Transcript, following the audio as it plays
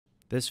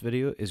This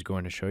video is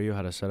going to show you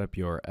how to set up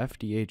your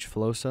FDH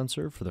flow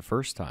sensor for the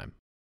first time.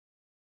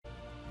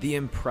 The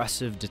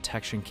impressive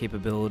detection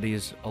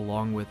capabilities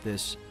along with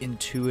this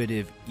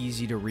intuitive,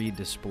 easy to read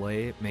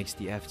display makes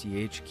the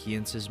FDH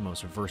Keyence's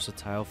most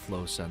versatile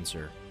flow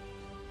sensor.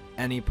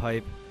 Any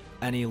pipe,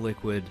 any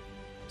liquid,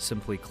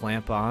 simply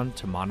clamp on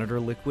to monitor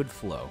liquid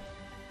flow.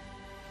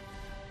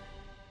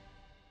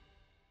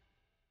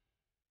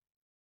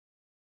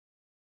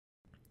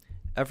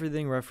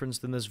 Everything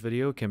referenced in this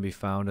video can be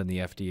found in the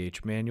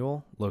FDH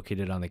manual,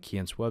 located on the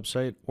Keyence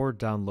website, or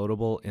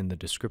downloadable in the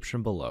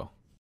description below.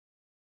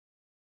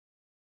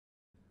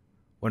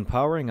 When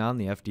powering on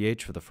the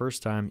FDH for the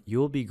first time, you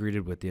will be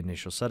greeted with the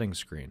initial settings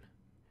screen.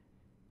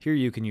 Here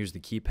you can use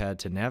the keypad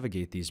to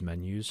navigate these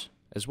menus,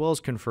 as well as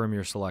confirm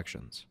your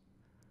selections.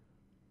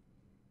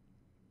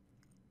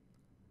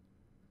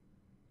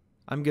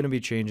 I'm going to be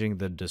changing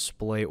the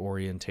display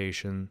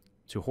orientation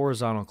to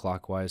horizontal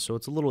clockwise so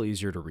it's a little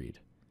easier to read.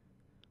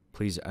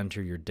 Please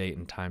enter your date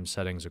and time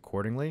settings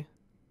accordingly,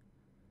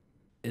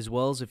 as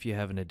well as if you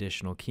have an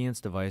additional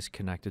Keyence device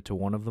connected to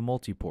one of the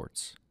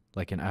multi-ports,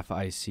 like an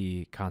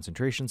FIC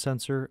concentration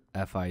sensor,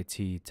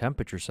 FIT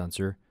temperature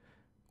sensor,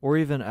 or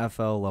even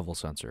FL level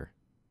sensor.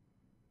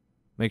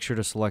 Make sure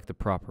to select the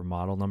proper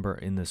model number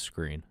in this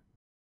screen.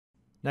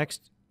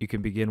 Next, you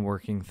can begin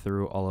working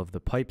through all of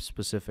the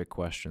pipe-specific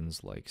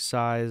questions like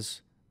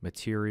size,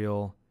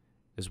 material,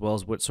 as well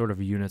as what sort of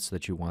units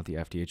that you want the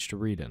FDH to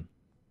read in.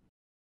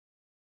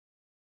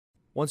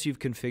 Once you've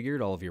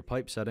configured all of your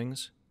pipe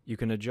settings, you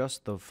can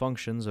adjust the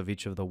functions of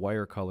each of the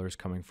wire colors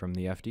coming from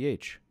the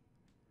FDH.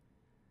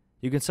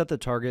 You can set the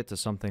target to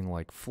something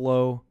like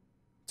flow,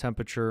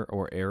 temperature,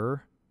 or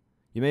error.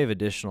 You may have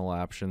additional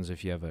options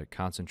if you have a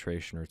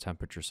concentration or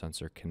temperature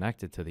sensor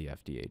connected to the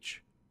FDH.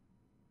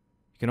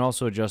 You can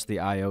also adjust the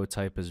I/O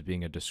type as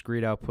being a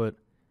discrete output,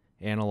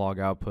 analog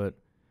output,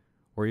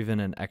 or even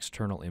an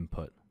external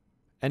input.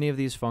 Any of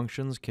these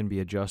functions can be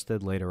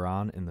adjusted later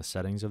on in the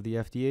settings of the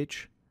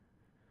FDH.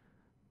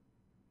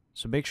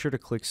 So make sure to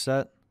click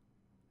Set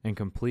and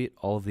complete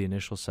all of the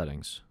initial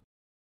settings.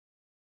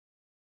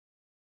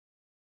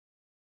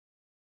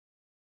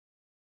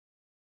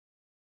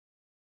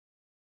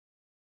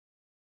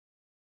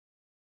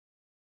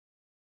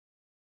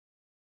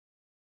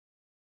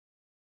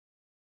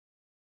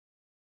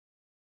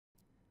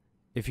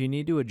 If you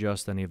need to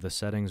adjust any of the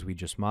settings we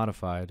just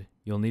modified,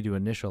 you'll need to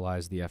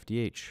initialize the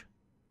FDH.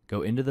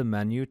 Go into the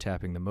menu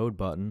tapping the Mode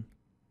button,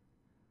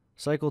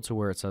 cycle to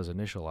where it says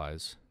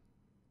Initialize.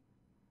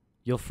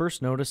 You'll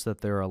first notice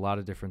that there are a lot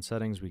of different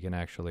settings we can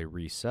actually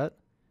reset,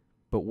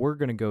 but we're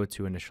going to go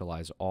to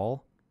Initialize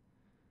All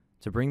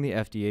to bring the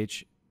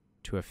FDH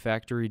to a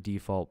factory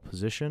default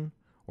position,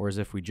 or as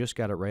if we just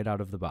got it right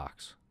out of the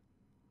box.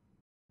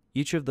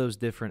 Each of those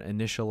different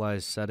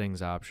initialized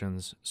settings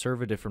options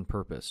serve a different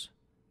purpose.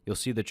 You'll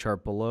see the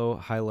chart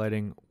below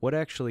highlighting what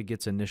actually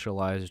gets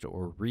initialized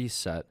or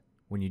reset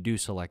when you do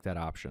select that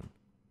option.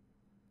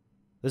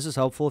 This is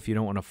helpful if you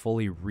don't want to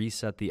fully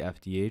reset the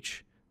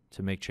FDH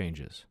to make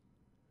changes.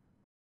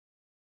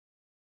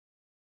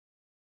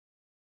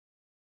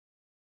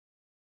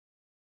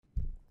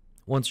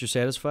 Once you're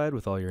satisfied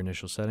with all your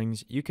initial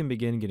settings, you can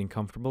begin getting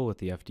comfortable with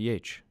the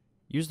FDH.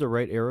 Use the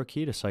right arrow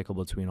key to cycle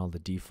between all the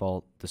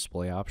default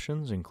display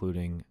options,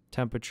 including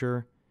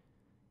temperature,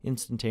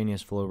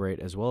 instantaneous flow rate,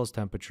 as well as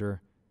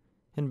temperature,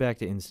 and back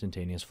to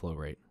instantaneous flow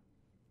rate.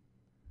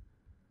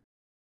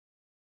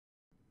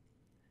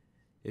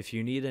 If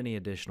you need any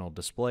additional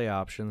display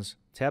options,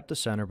 tap the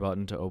center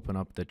button to open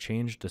up the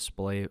Change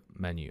Display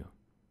menu.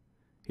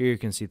 Here you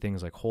can see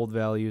things like hold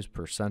values,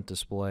 percent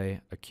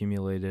display,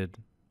 accumulated,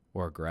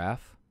 or a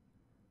graph.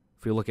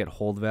 If we look at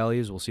hold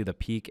values, we'll see the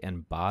peak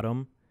and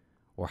bottom,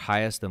 or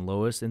highest and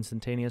lowest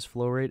instantaneous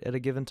flow rate at a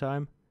given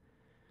time.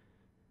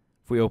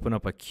 If we open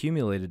up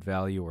accumulated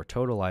value or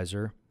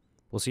totalizer,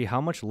 we'll see how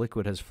much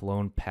liquid has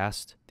flown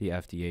past the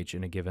FDH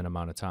in a given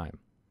amount of time.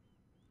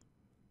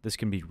 This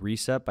can be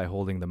reset by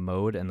holding the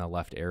mode and the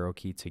left arrow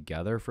key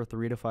together for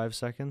 3 to 5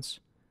 seconds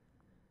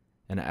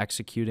and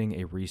executing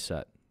a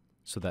reset,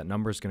 so that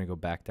number is going to go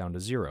back down to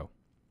 0.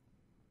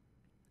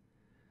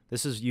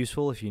 This is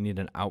useful if you need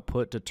an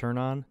output to turn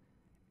on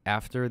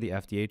after the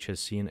FDH has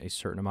seen a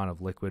certain amount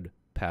of liquid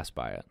pass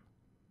by it.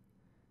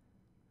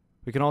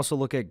 We can also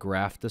look at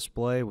graph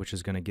display, which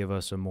is going to give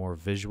us a more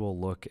visual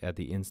look at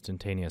the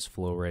instantaneous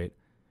flow rate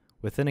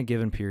within a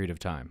given period of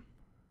time.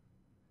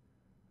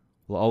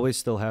 We'll always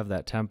still have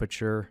that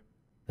temperature,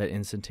 that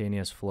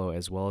instantaneous flow,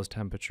 as well as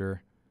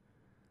temperature,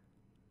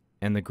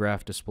 and the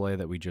graph display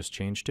that we just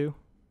changed to.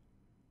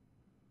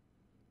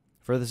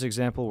 For this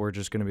example, we're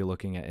just going to be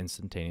looking at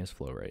instantaneous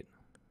flow rate.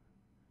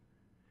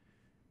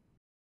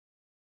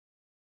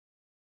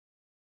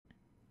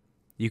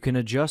 You can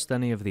adjust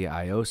any of the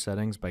I/O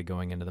settings by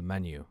going into the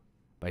menu.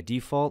 By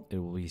default, it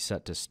will be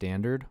set to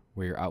standard,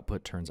 where your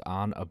output turns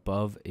on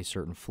above a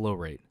certain flow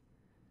rate.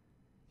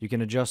 You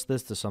can adjust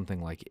this to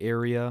something like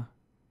area,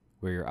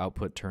 where your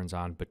output turns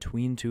on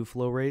between 2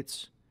 flow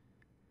rates,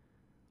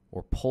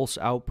 or pulse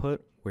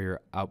output, where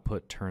your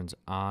output turns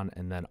on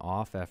and then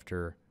off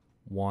after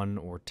 1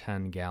 or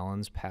 10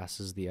 gallons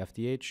passes the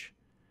FDH.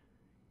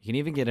 You can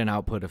even get an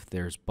output if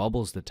there's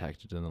bubbles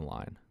detected in the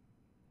line.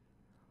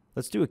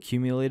 Let's do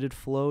accumulated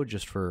flow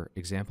just for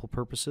example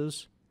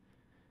purposes.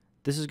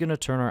 This is going to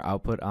turn our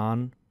output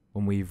on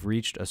when we've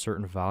reached a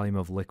certain volume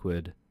of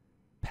liquid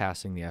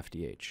passing the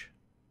FDH.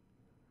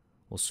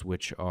 We'll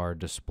switch our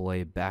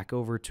display back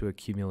over to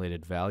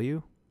accumulated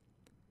value.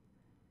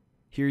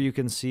 Here you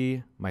can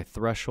see my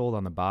threshold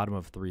on the bottom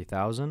of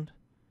 3000.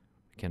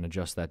 We can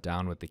adjust that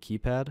down with the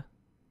keypad.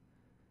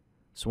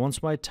 So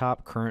once my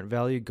top current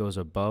value goes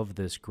above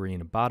this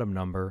green bottom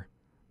number,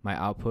 my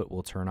output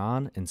will turn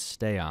on and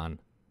stay on.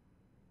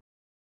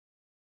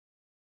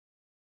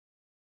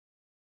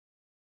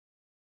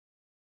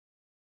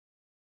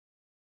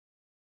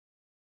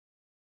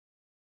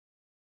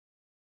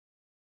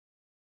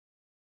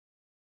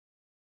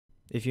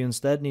 If you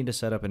instead need to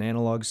set up an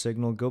analog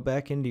signal, go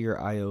back into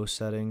your I/O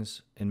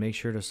settings and make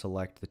sure to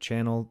select the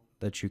channel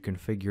that you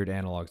configured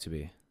analog to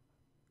be.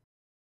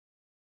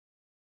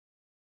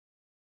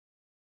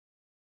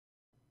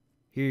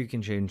 Here you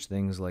can change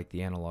things like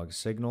the analog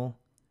signal,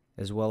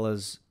 as well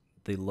as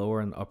the lower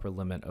and upper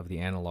limit of the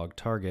analog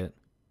target,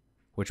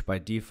 which by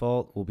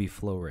default will be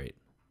flow rate.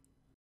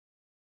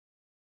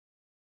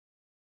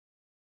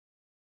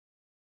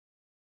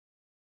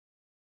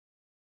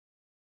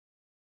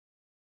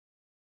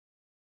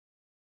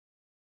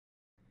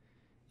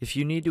 If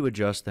you need to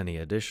adjust any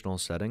additional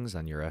settings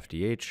on your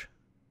FDH,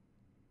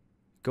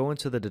 go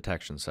into the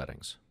detection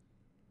settings.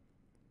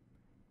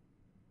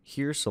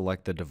 Here,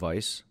 select the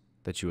device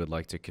that you would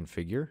like to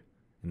configure,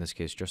 in this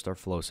case just our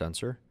flow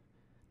sensor.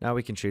 Now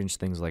we can change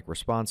things like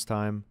response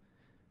time,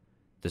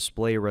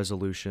 display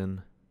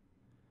resolution,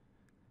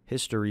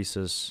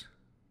 hysteresis,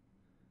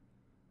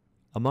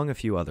 among a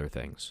few other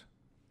things.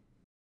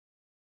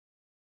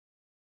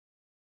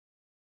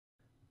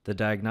 The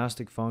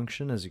diagnostic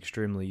function is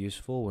extremely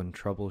useful when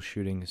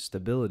troubleshooting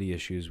stability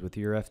issues with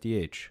your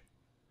FDH.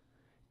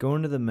 Go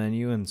into the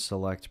menu and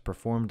select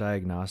Perform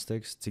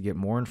Diagnostics to get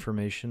more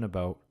information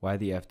about why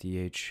the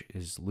FDH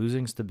is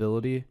losing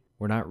stability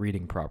or not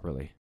reading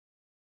properly.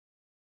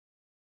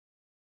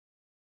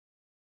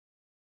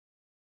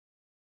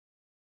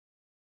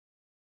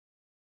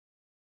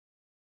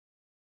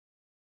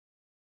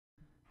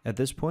 At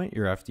this point,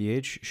 your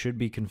FDH should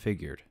be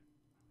configured.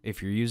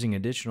 If you're using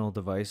additional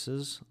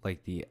devices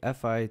like the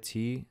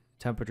FIT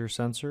temperature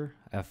sensor,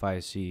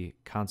 FIC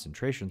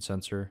concentration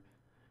sensor,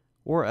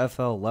 or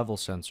FL level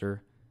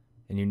sensor,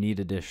 and you need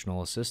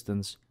additional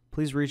assistance,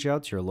 please reach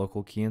out to your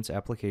local Keyence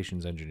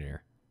applications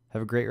engineer.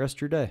 Have a great rest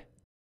of your day.